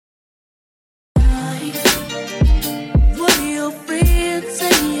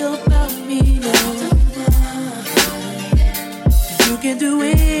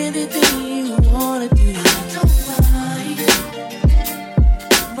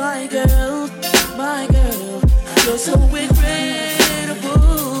my girl, you're so incredible.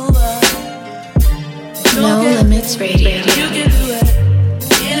 No Limits Radio. You can do it,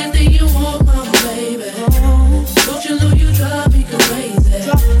 anything you want, mama, baby. Don't you know you drive me crazy?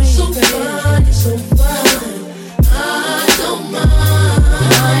 So fine, you're so fine. I don't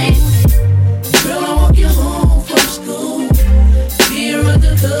mind. Girl, I walk you home from school. Here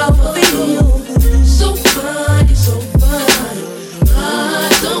under the cover. So fine, you're so fine. I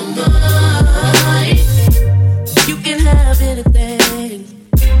don't mind. You can have anything.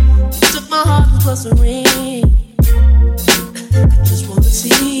 You took my heart and plus a ring. I just wanna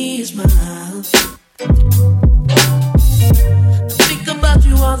see you smile. I think about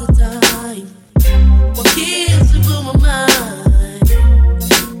you all the time. What kids are on my mind.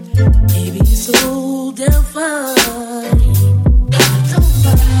 Baby, you're so damn fine. I don't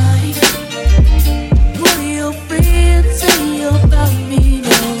mind. What do your friends say about me?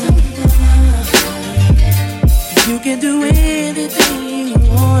 No, you can do anything you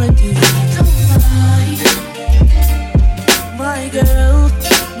wanna do. I don't mind. My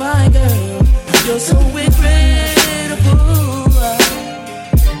girl, you're so incredible.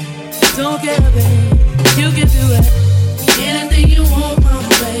 Don't care, babe, you can do it. Anything you want, mama,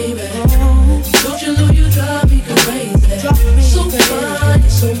 baby. Don't you know you drive me crazy? So fine,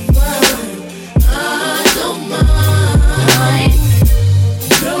 so fine. I don't mind.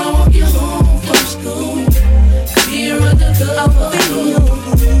 Girl, I walk you home from school. Here under the cover.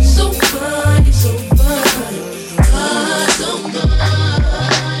 So fine, so fine. I don't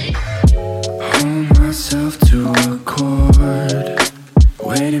mind. Hold myself to a chord,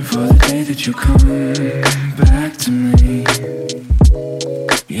 waiting for the day that you come back to me.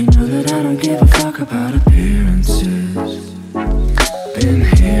 You know that I don't give a fuck about appearances. Been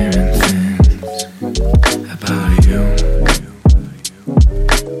hearing things about you.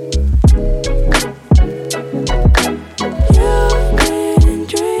 You've been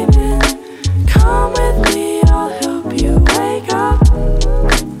dreaming. Come with me, I'll help you wake up.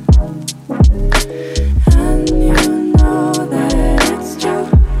 And you know that it's true.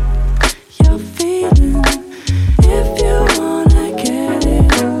 You're feeling if you wanna get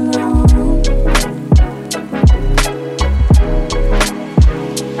it alone.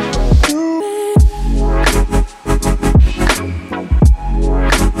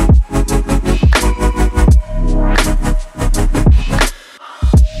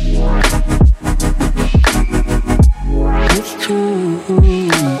 It's true.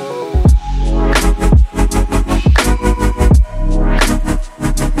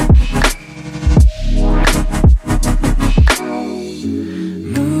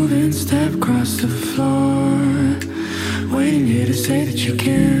 Moving step across the floor, waiting here to say that you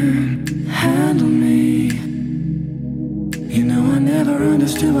can handle me. You know I never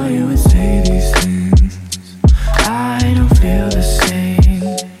understood why you would say these things. I don't feel the same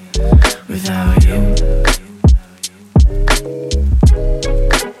without you.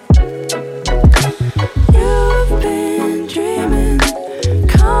 You've been dreaming.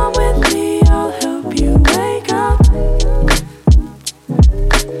 Come with me, I'll help you wake up.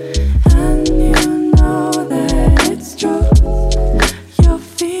 And you know that it's true. You're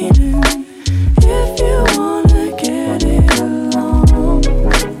feeling if you wanna get it alone.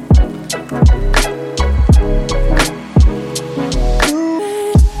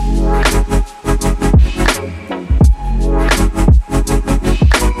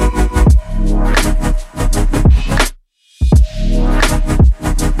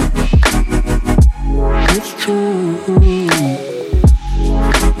 It's true.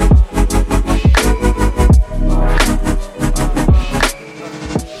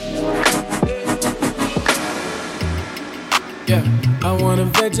 Yeah, I wanna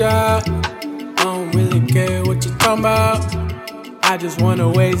veg out. I don't really care what you're talking about. I just wanna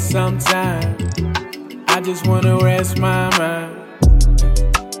waste some time. I just wanna rest my mind.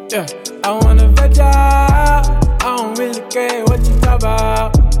 Yeah, I wanna veg out. I don't really care what you talk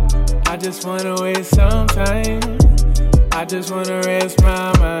about. I just wanna waste some time. I just wanna rest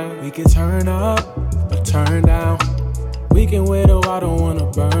my mind. We can turn up or turn down. We can wait a while, don't wanna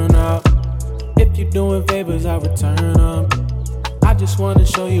burn out. If you're doing favors, I return them. I just wanna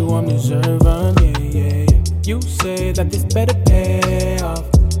show you I'm deserving, yeah. You say that this better pay off.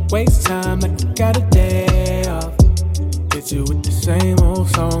 Waste time like you got a day off. Hit you with the same old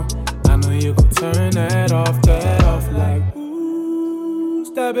song. I know you gon' turn that off like, ooh,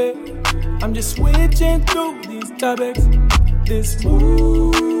 stop it. I'm just switching through these topics. This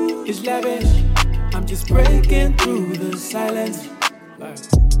mood is lavish. I'm just breaking through the silence.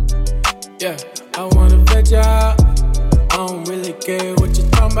 Yeah, I wanna veg out. I don't really care what you're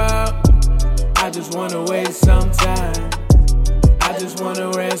talking talking about. I just wanna waste some time. I just wanna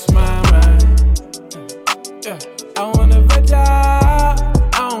rest my mind. Yeah, I wanna veg out.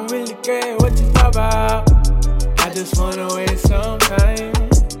 I don't really care what you talk about. I just wanna waste some time.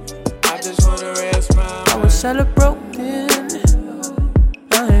 I just wanna rest my mind. I was celebrating.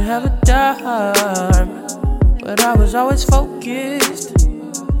 I didn't have a dime, but I was always focused.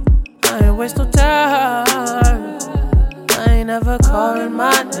 I ain't waste no time. I ain't ever calling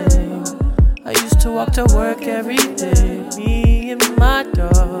my name. I used to walk to work every day. Me and my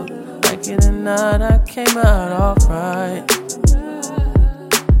dog, like in the night, I came out alright.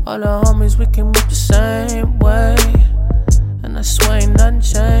 All the homies, we can move the same way, and I swear ain't nothing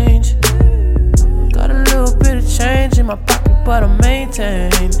changed. Got a little bit of change in my pocket, but I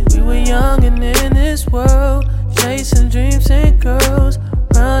maintain. We were young and in this world, chasing dreams and girls,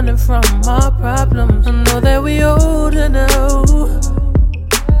 running from our problems. I know that we older now,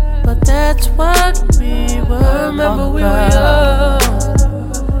 but that's what we were. Remember we were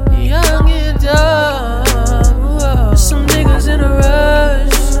young and dumb. Some niggas in a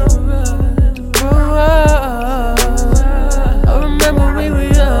rush to grow up. I remember we were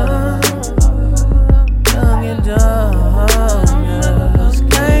young and dumb. Yeah.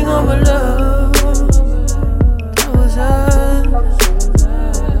 Gang over love, that was us.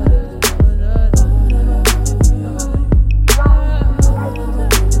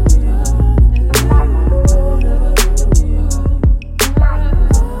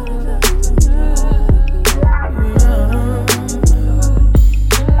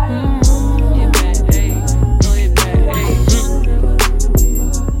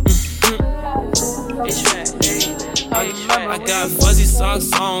 I got fuzzy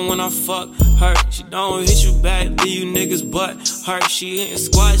socks on when I fuck her. She don't hit you back, leave you niggas butt hurt. She hitting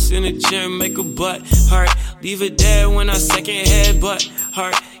squats in the gym, make her butt hurt. Leave it there when I second head butt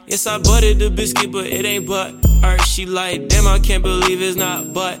hurt. Yes, I buttered the biscuit, but it ain't butt hurt. She like, damn, I can't believe it's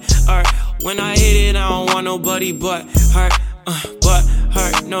not butt hurt. When I hit it, I don't want nobody but hurt. But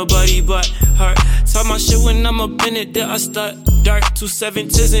hurt, nobody but hurt. Talk my shit when I'm up in it, then I stut dirt. 2/7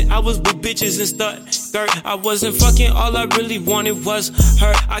 and I was with bitches and dirt. I wasn't fucking, all I really wanted was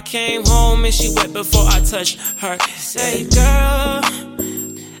her. I came home and she wet before I touched her. Say, girl,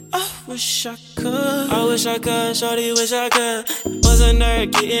 I wish I could. I wish I could, shorty, wish I could. Was a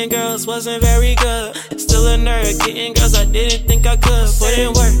nerd, getting girls, wasn't very good. Still a nerd, getting girls, I didn't think I could. Put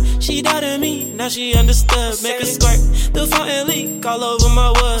in work, she doubted me, now she understood. Make a squirt, the fountain leak all over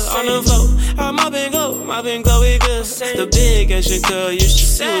my wood. On the floor, I'm up and go, my been glow, it good. The big action girl, you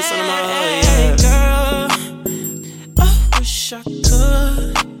should see what's under my hood, yeah. Girl, I wish I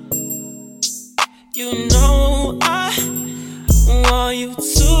could. You know I want you to.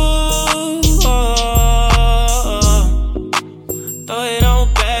 Throw it on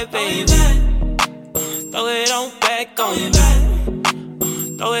back, baby. Throw it on back on me.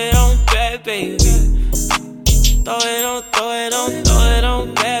 Throw it on back, baby. Throw it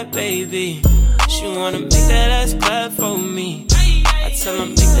on back, baby. She wanna make that ass clap for me. I tell her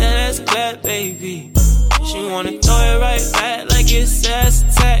make that ass clap, baby. She wanna throw it right back like it's ass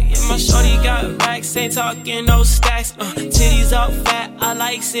attack. Yeah, my shorty got racks, ain't talking no stacks. Titties all fat, I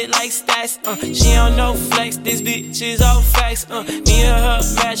likes it like stats. She on no flex, this bitch is all facts. Me and her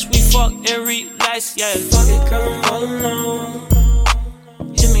match, we fuck and relax. Yeah, fuck it, come all alone.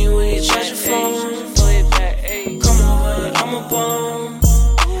 Hit me with your charge your phone. Come over, I'm a bum.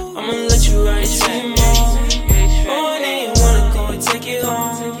 I'ma let you ride it to your mom. Oh, and then you wanna go and take it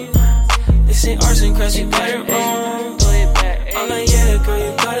home. This ain't arts and crafts, you got it wrong. I'm like, yeah, girl,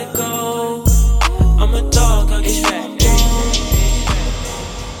 you gotta go. I'm a dog, I'll get you back.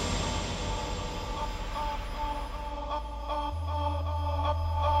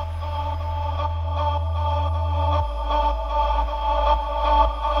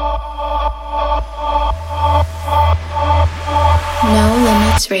 No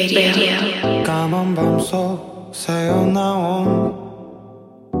Limits Radio. 까만 밤 속 새어나온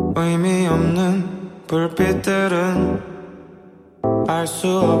의미 없는 불빛들은 알 수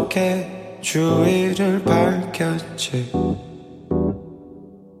없게 주위를 밝혔지.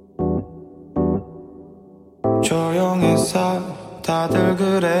 조용해서 다들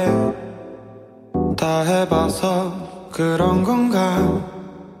그래. 다 해봐서 그런 건가.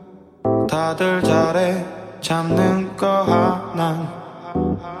 다들 잘해 잡는 거 하나.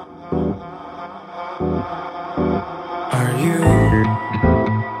 Are you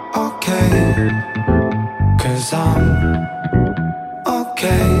okay? 'Cause I'm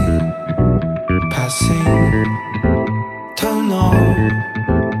okay. Passing to know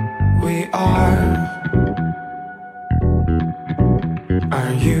we are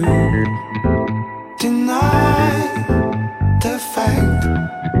Are you deny the fact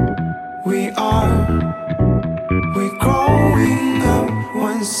we're growing up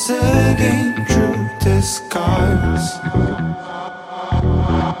once again through the scars?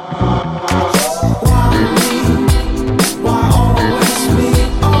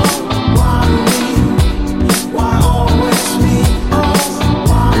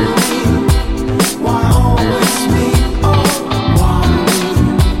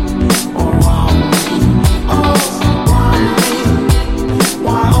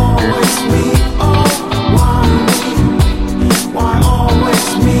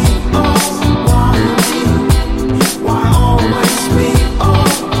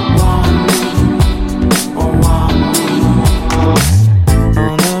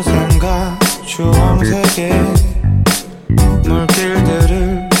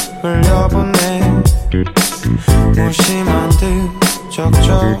 물길들을 흘려보내 무심한 듯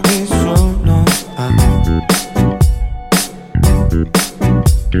적절히 수놓아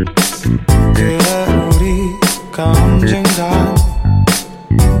그래 우리가 언젠가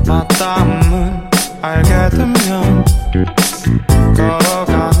맞닿음을 알게 되면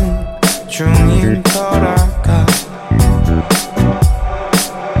걸어가는 중인 거랄까.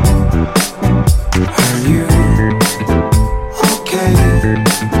 Are you okay?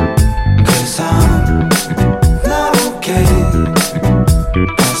 'Cause I'm not okay.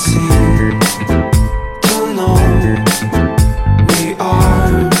 I seem to know we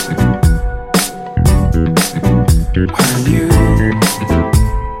are. Are you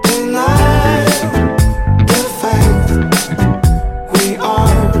deny the fact we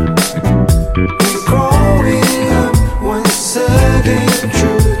are? We're growing up once again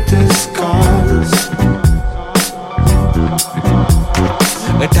through the scars.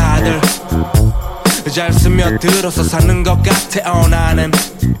 다들 잘 스며들어서 사는 것 같아. 나는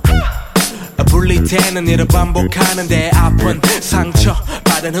분리되는 일을 반복하는데 아픈 상처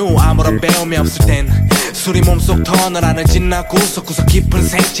받은 후 아무런 배움이 없을 땐 술이 몸속 터널 안을 지나 구석구석 깊은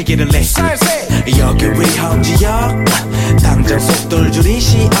생채기를 내. 여기 위험지역 당장 속도를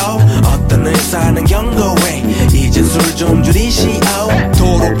줄이시오. 어떤 의사는 경고해 이젠 술 좀 줄이시오.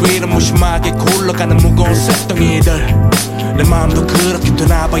 도로 위를 무심하게 굴러가는 무거운 쇳덩이들 내 마음도 그렇게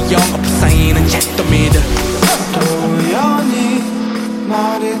되나봐. 영업 쌓이는 잿더미들. 또 우연히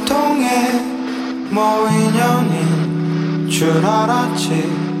말이 통해 뭐 인연인 줄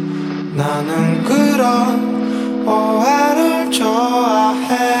알았지. 나는 그런 오해를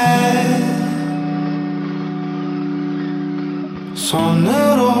좋아해.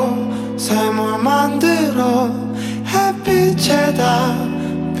 손으로 샘을 만들어 햇빛에다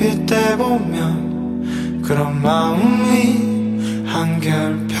빗대보면 그런 마음이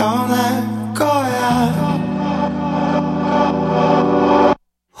한결 편할 거야.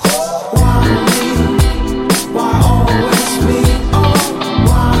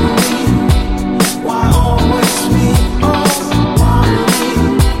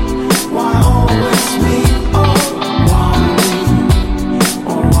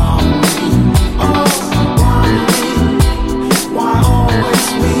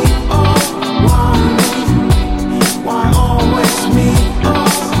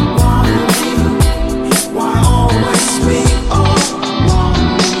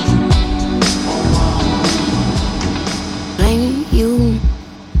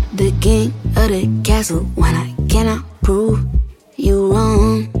 When I cannot prove you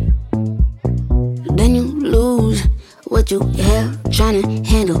wrong, then you lose what you held trying to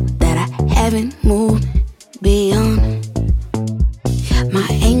handle that I haven't moved beyond. My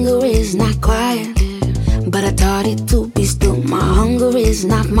anger is not quiet, but I taught it to be still. My hunger is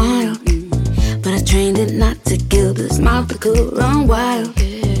not mild, but I trained it not to kill. This mouth that could run wild,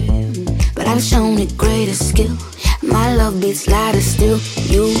 but I've shown it greater skill. My love beats lighter still.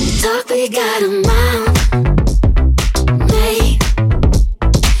 You talk, but you got a mouth made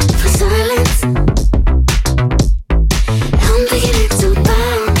for silence. I'm thinking it's too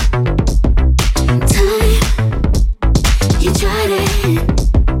bound. Time, you tried it.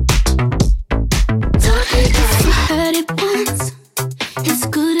 Talking about you heard it once. It's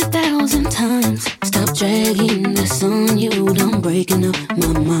good 1,000 times. Stop dragging this on you. Done breaking up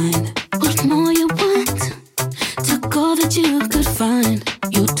my mind. What more you want? Took all that you could find.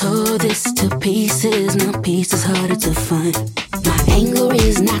 You tore this to pieces. Now pieces harder to find. My anger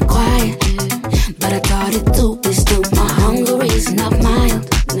is not quiet, but I taught it to be still. My hunger is not mild,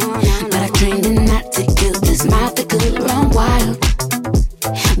 but I trained it not to kill. This mouth that could run wild,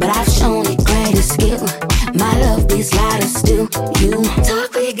 but I've shown it greater skill. My love beats louder still. You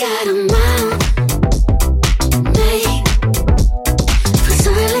talk, but you got a mouth made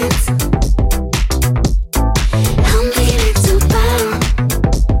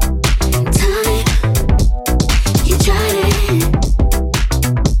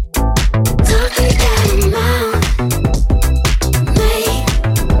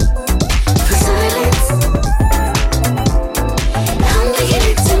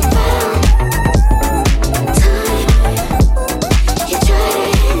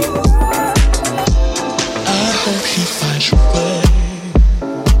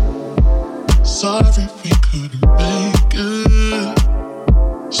sorry we couldn't make it.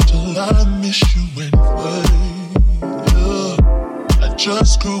 Still I miss you anyway. Yeah, I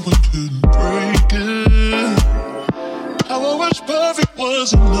just couldn't break it. How I wish perfect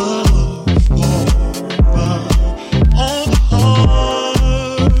was enough for my own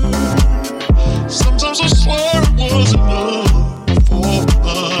heart. Sometimes I swear it was enough for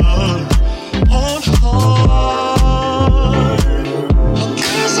my own heart. I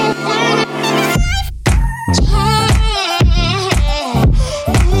guess I waited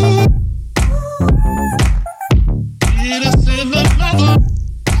it is in another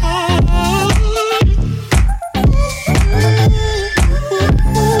heart.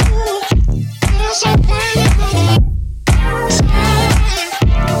 Yes, I waited another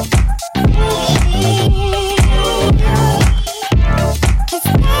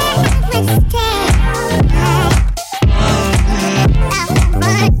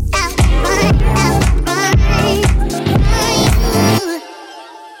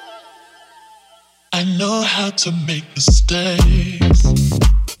I know how to make mistakes.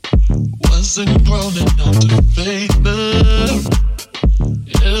 Wasn't grown enough to fake them.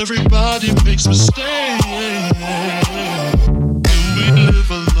 Everybody makes mistakes. And we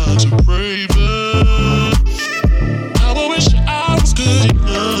live a lot to brave it. How I wish I was good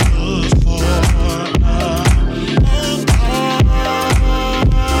enough for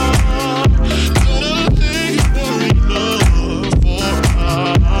couldn't think you were enough for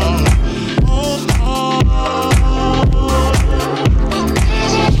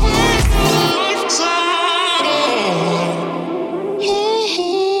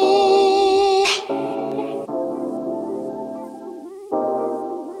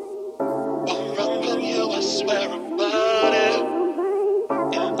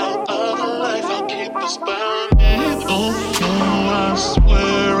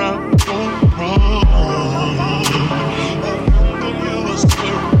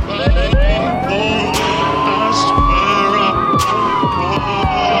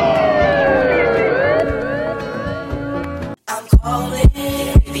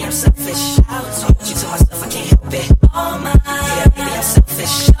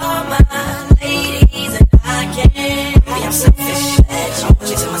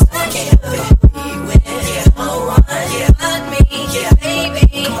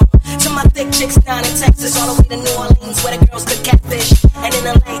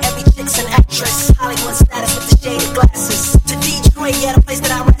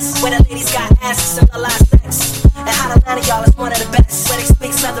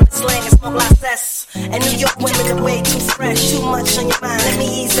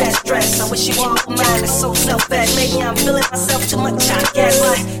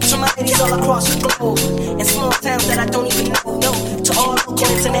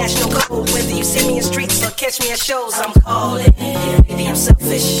shows, I'm calling. Yeah, maybe I'm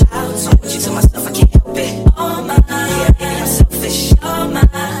selfish. I want you to myself, I can't help it. All mine. Yeah, maybe I'm selfish. All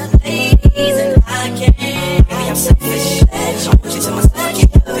mine. Ladies, and I can't. Maybe I'm selfish. I want you to myself, I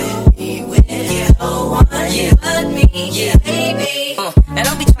can't help it. Yeah, oh, one. Yeah, but me. Yeah, baby. And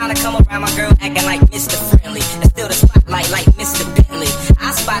don't be trying to come around my girl acting like Mr. Friendly. And still the spotlight like Mr. Bentley.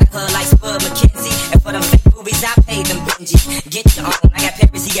 I spotted her like Spud McKenzie. And for them fake boobies, I paid them Benji. Get your own. I got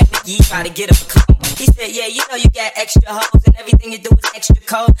Paris, he got Mickey, he try to get up a clone. He said, yeah, you know you got extra hoes and everything you do is extra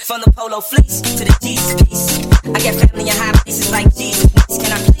cold. From the polo fleece to the Jesus piece. I got family in high places like Jesus.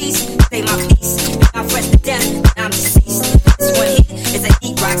 Can I please say my piece? If I'm fresh to death, I'm deceased. This one here is a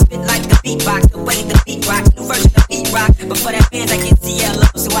heat rock, spit like the beatbox, the way the beat rocks, new version of beat rock. But for that band, I get CLO,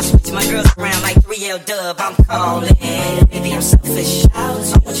 so I switch my girls around like 3L Dub. I'm calling, maybe I'm selfish. I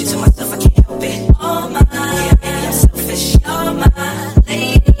want you to myself, I can't help it. All mine, yeah, maybe I'm selfish. All mine,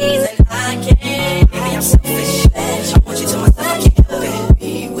 ladies, and I can't. Maybe I'm selfish. I want you to myself, I can't help it.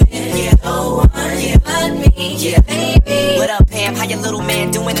 Yeah, oh, yeah, but me, yeah, baby. What up, Pam? How your little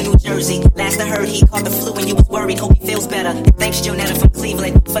man doing in New Jersey? Last I heard, he caught the flu and you was worried. Hope he feels better. And thanks, Jonetta from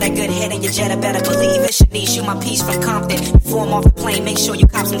Cleveland, for that good head in your Jetta. Better believe it. Shanice, you my piece from Compton. Before I'm off the plane, make sure you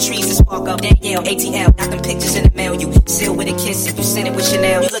cop some trees and spark up. Danielle, ATL, got them pictures in the mail. You seal with a kiss if you send it with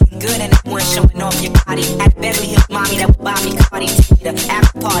Chanel. You looking good in that one, showing off your body. At Beverly Hills, mommy that would buy me Cardi. The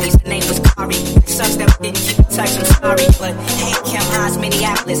after parties, the name was Kari. Sucks that we didn't keep in touch, I'm sorry. But hey, Kim Highs,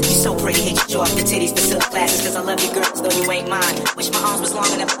 Minneapolis, you so pretty. Hate you show off the titties, the silk glasses. Cause I love you girls, though you ain't mine. Wish my arms was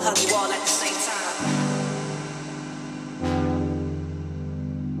long enough to hug you all at the same time.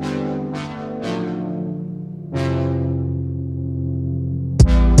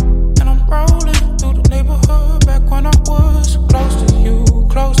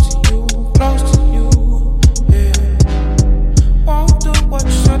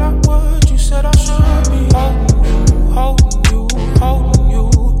 Said I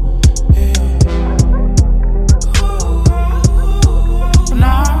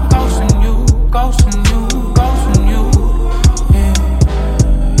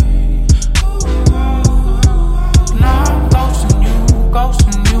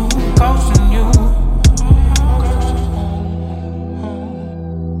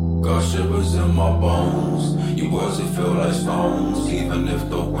even if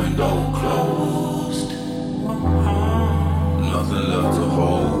the window closed. Nothing left to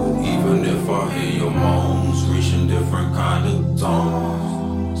hold, even if I hear your moans, reaching different kind of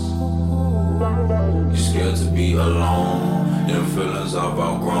tones. You're scared to be alone, them feelings I've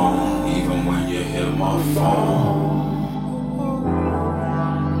outgrown, even when you hit my phone.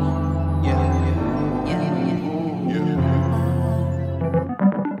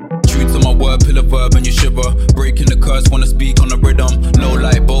 Word, pill a verb and you shiver. Breaking the curse when I speak on the rhythm. Low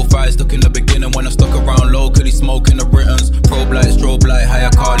light, both eyes stuck in the beginning. When I stuck around locally, smoking the Britons. Probe light, strobe light, higher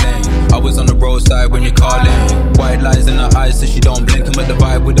calling. I was on the roadside when you're calling. White lies in her eyes so she don't blink. I'm at the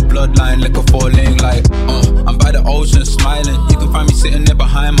vibe with the bloodline, liquor falling. Like, I'm by the ocean smiling. You can find me sitting there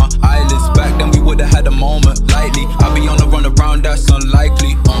behind my eyelids. Back then we would've had a moment, lightly. I be on the run around, that's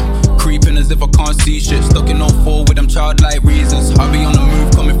unlikely. Creeping as if I can't see shit. Stuck in on 4 with them childlike reasons. I be on the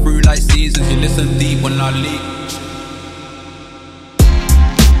move, coming through like seasons. You listen deep when I leak.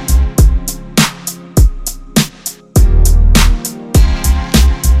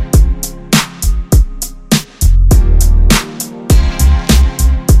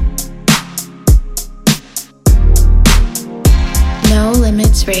 No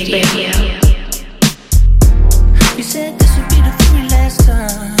Limits Radio. You said this would be the very last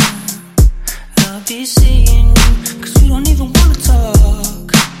time I'll be seeing you, 'cause you don't even wanna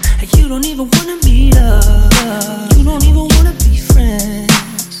talk, and you don't even wanna meet up, you don't even wanna be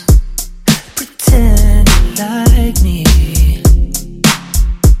friends, pretend you like me.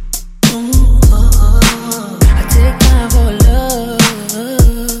 I take time for love,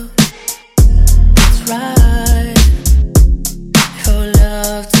 that's right. Your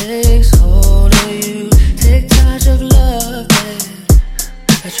love takes hold of you, take charge of love, babe.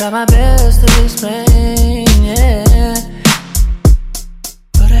 I try my best to explain, yeah,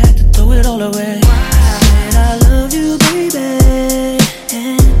 but I had to throw it all away. I said I love you, baby,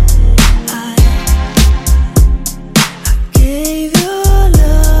 and I gave your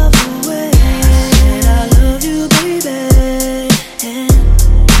love away. I said I love you, baby, and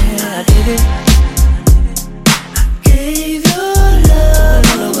yeah, I did it. I gave your love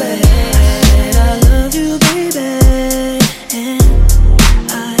away. I said I love you, baby, and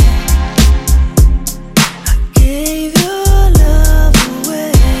I gave your love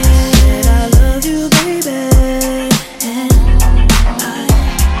away. I said I love you, baby, and I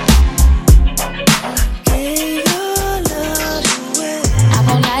gave your love away. I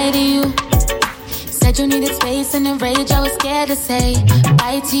won't lie to you. Said you needed space and in rage I was scared to say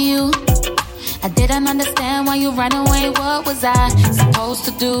bye to you. I didn't understand why you ran away. What was I supposed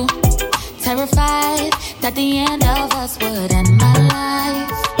to do? Terrified that the end of us would end my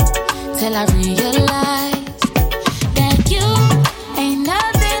life, till I realized that you ain't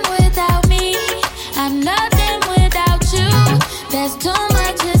nothing without me. I'm nothing without you. There's too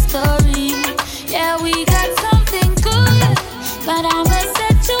much history. Yeah, we got something good, but I'ma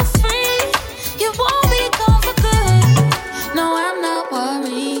set you free. You won't be gone for good. No, I'm not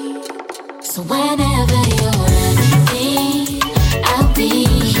worried. So whenever you're ready, I'll be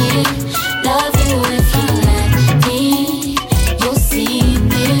here. Love you if you let me. You'll see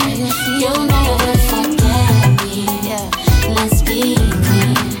me. You'll never forget me. Yeah. Let's be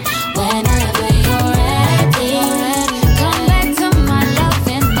clean. Whenever you're ready, come back to my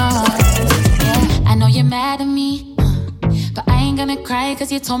loving arms. Yeah. I know you're mad at me, but I ain't gonna cry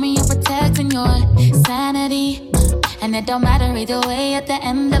 'cause you told me you're protecting your sanity. And it don't matter either way, at the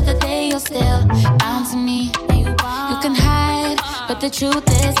end of the day you're still bound to me. You can hide, but the truth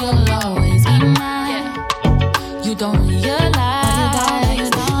is you'll always be mine. You don't realize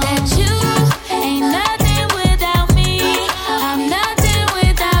that you ain't nothing without me. I'm nothing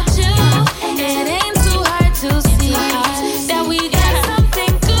without you. It ain't too hard to see that we got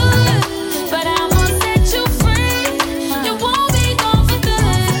something good, but I'm gonna set you free. You won't be gone for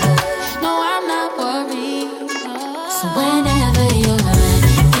good. No, I'm not worried. So whenever you're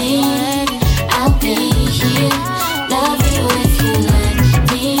ready, I'll be here. Love you if you let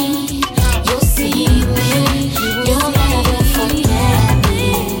me. You'll see me. You'll never forget me.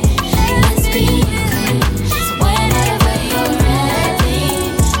 Let's be clean. So whenever you're ready,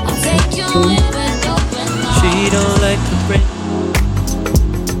 I'll take you in with open arms. She don't like to break.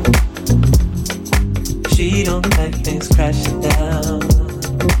 She don't like things crashing down.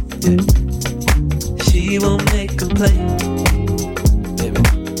 Yeah. She won't make a play, baby.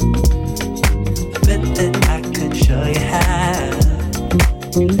 I bet that I can show you how.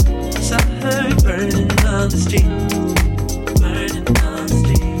 Saw her burning on the street, burning on the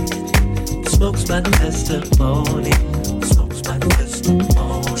street. Smoke's my testimony, smoke's my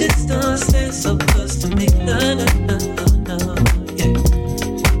testimony. Just don't stand so close to me, no, no, no, no, no. Yeah.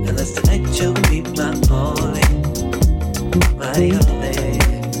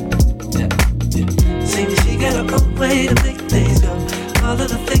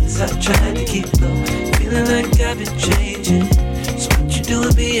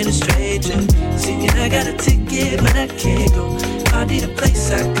 doing being a stranger? See, I got a ticket, but I can't go. I need a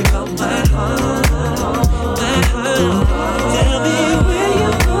place I can call my home. My home. Tell me where you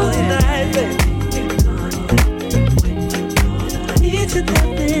going tonight, baby. I need to know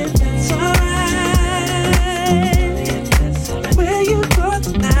if that's alright. Where you going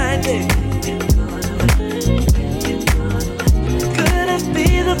tonight, baby? Could I be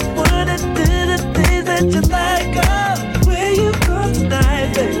the one that do the things that you like? Oh, where you going tonight,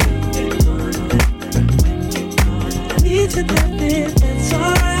 baby? I need to know if that's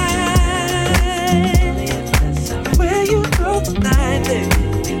alright. Where you going tonight, baby?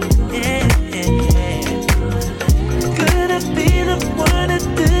 Yeah, yeah, yeah. Could I be the one that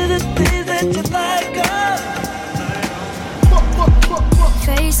do the things that you like? Oh.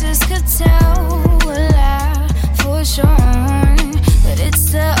 Faces could tell a lie for sure, but it's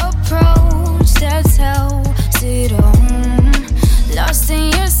the approach that tells it all. Lost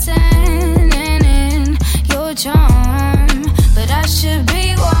in your sand and in your charm, but I should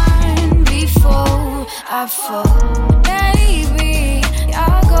be one before I fall. Baby,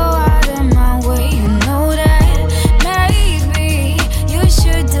 I'll go out of my way, you know that. Maybe you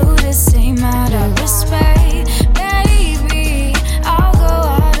should do the same out of respect. Baby, I'll go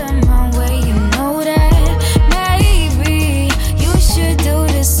out of my way, you know that. Maybe you should do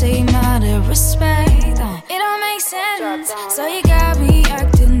the same out of respect. It don't make sense, so you got me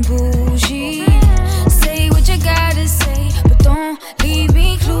acting bougie. Say what you gotta say, but don't leave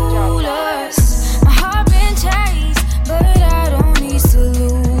me clueless. My heart been chased, but I don't need to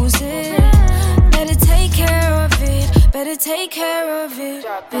lose it. Better take care of it, better take care of it.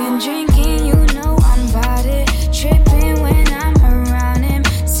 Been drinking, you know I'm about it. Tripping when I'm around him.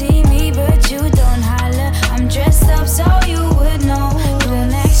 See me, but you don't holler. I'm dressed up so you would know.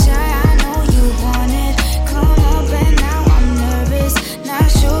 Don't act shy, I know you want it. Come up and now I'm nervous. Not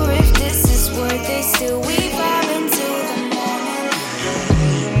sure if this is worth it. Still we vibe until the morning.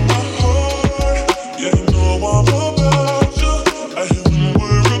 Yeah, you know I'm about you. I hate when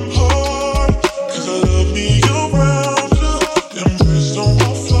we're apart, 'cause I love me around you. Embrace all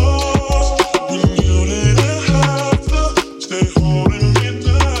my flaws. When you didn't have to stay holding me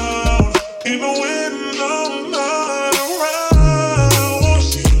down, even when I'm not around. You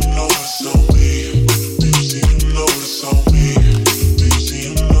see, you know it's on me. You see, you know it's on me. You see,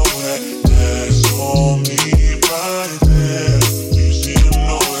 you know that's on me right there. You see, you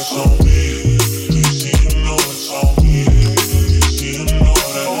know it's on me. You see, you know it's on me. You see, you know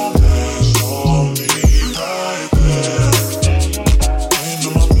that's on me right there. I ain't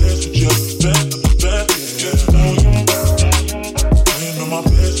on my best with you, back to back, yeah, know you. I ain't on my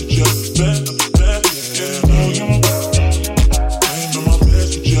best with you, back to back, yeah, know you. I ain't on my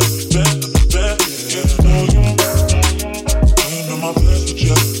best with you, back to back, yeah, know you. I ain't on my best with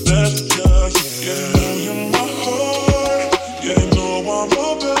you.